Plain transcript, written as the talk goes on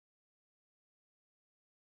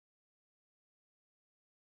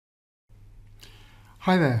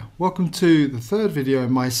Hi there, welcome to the third video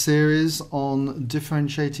in my series on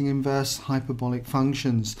differentiating inverse hyperbolic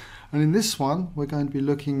functions. And in this one we're going to be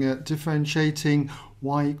looking at differentiating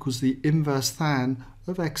y equals the inverse tan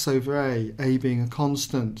of x over a being a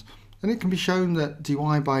constant. And it can be shown that dy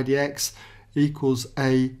by dx equals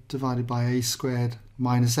a divided by a squared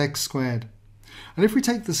minus x squared. And if we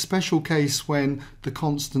take the special case when the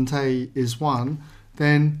constant a is 1,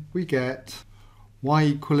 then we get y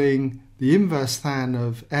equaling the inverse tan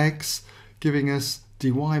of x, giving us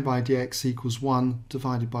dy by dx equals 1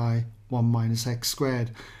 divided by 1 minus x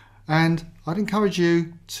squared. And I'd encourage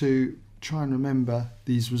you to try and remember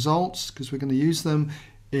these results because we're going to use them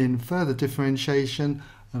in further differentiation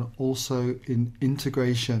and also in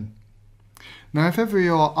integration. Now, if ever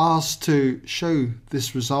you're asked to show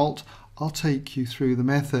this result, I'll take you through the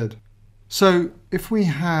method. So if we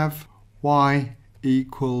have y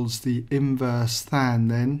equals the inverse tan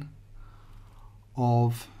then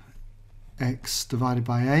of x divided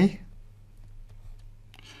by a,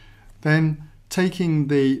 then taking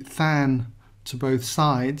the tan to both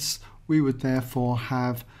sides, we would therefore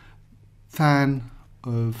have tan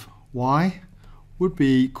of y would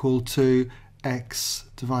be equal to x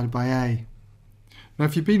divided by a. Now,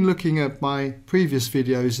 if you've been looking at my previous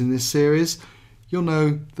videos in this series, you'll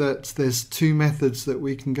know that there's two methods that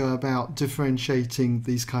we can go about differentiating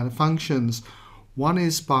these kind of functions. One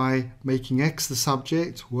is by making x the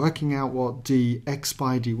subject, working out what dx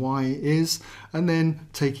by dy is, and then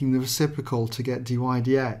taking the reciprocal to get dy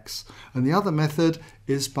dx. And the other method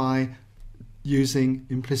is by using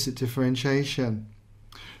implicit differentiation.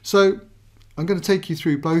 So I'm going to take you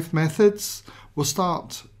through both methods. We'll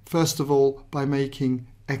start first of all by making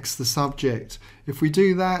x the subject. If we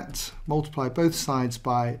do that, multiply both sides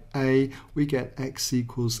by a, we get x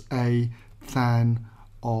equals a tan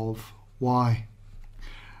of y.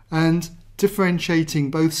 And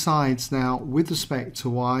differentiating both sides now with respect to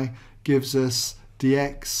y gives us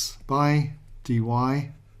dx by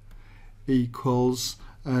dy equals,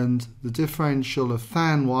 and the differential of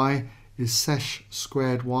tan y is sec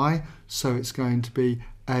squared y, so it's going to be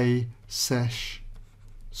a sec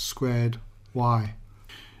squared y.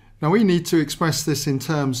 Now we need to express this in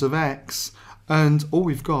terms of x, and all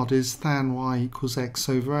we've got is tan y equals x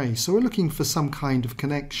over a. So we're looking for some kind of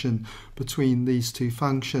connection between these two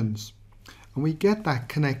functions. And we get that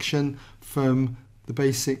connection from the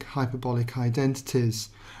basic hyperbolic identities.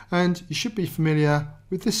 And you should be familiar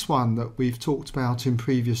with this one that we've talked about in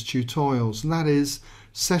previous tutorials, and that is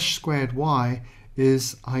sec squared y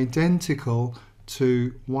is identical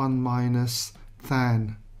to 1 minus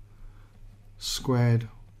tan squared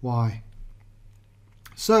y.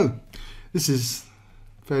 So this is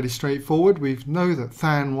fairly straightforward. We know that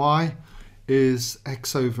tan y is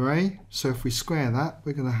x over a, so if we square that,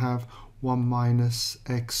 we're going to have 1 minus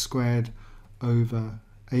x squared over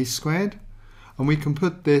a squared. And we can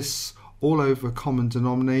put this all over a common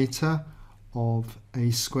denominator of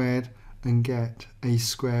a squared and get a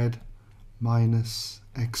squared minus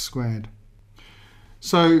x squared.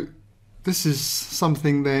 So this is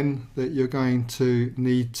something then that you're going to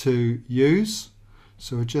need to use.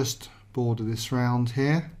 So we'll just border this round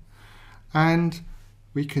here, and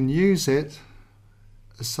we can use it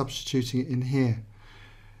as substituting it in here.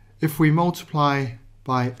 If we multiply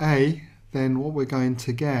by a, then what we're going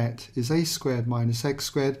to get is a squared minus x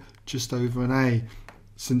squared just over an a,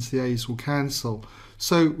 since the a's will cancel.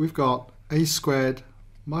 So we've got a squared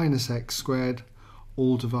minus x squared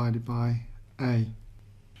all divided by a.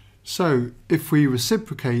 So if we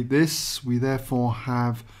reciprocate this, we therefore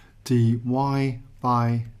have dy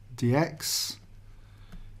by dx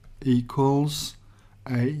equals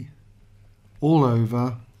a all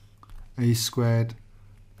over a squared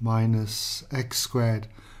minus x squared.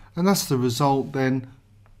 And that's the result then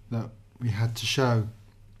that we had to show.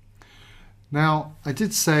 Now, I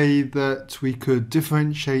did say that we could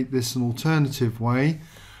differentiate this an alternative way,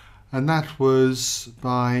 and that was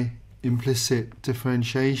by implicit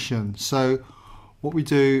differentiation. So what we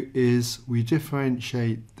do is we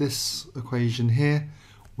differentiate this equation here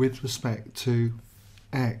with respect to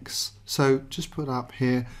x. So just put up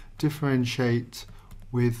here, differentiate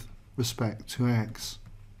with respect to x.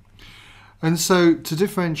 And so to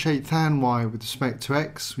differentiate tan y with respect to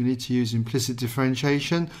x, we need to use implicit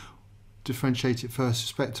differentiation. Differentiate it first with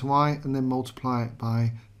respect to y and then multiply it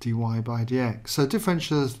by dy by dx. So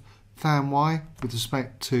differential of tan y with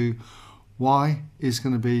respect to y is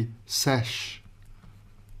going to be sec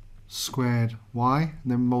squared y,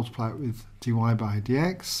 and then multiply it with dy by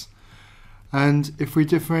dx. And if we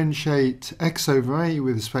differentiate x over a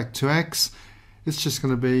with respect to x, it's just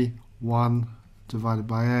going to be 1 divided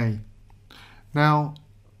by a. Now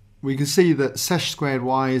we can see that sesh squared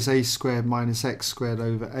y is a squared minus x squared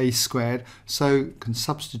over a squared, so can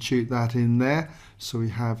substitute that in there. So we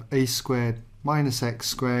have a squared minus x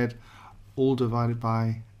squared all divided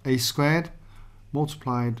by a squared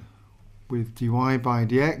multiplied with dy by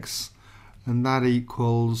dx, and that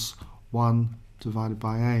equals 1 divided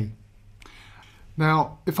by a.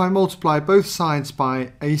 Now if I multiply both sides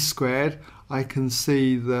by a squared, I can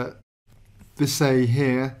see that this a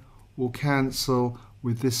here will cancel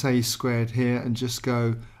with this a squared here and just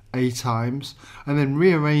go a times, and then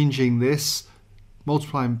rearranging this,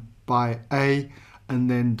 multiplying by a and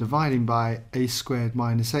then dividing by a squared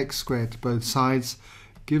minus x squared to both sides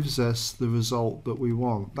gives us the result that we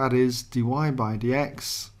want. That is dy by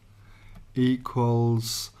dx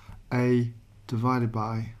equals a divided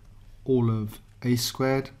by all of a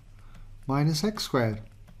squared minus x squared.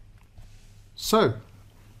 So,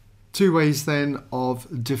 two ways then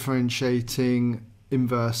of differentiating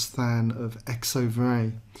inverse than of x over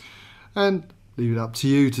a, and leave it up to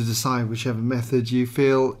you to decide whichever method you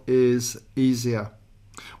feel is easier.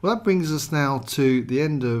 Well, that brings us now to the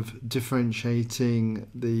end of differentiating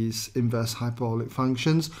these inverse hyperbolic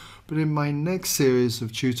functions, but in my next series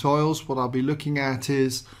of tutorials what I'll be looking at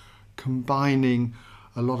is combining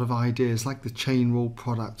a lot of ideas like the chain rule,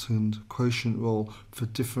 product and quotient rule for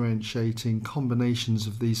differentiating combinations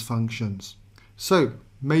of these functions. So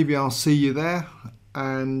maybe I'll see you there,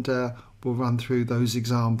 and we'll run through those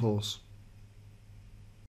examples.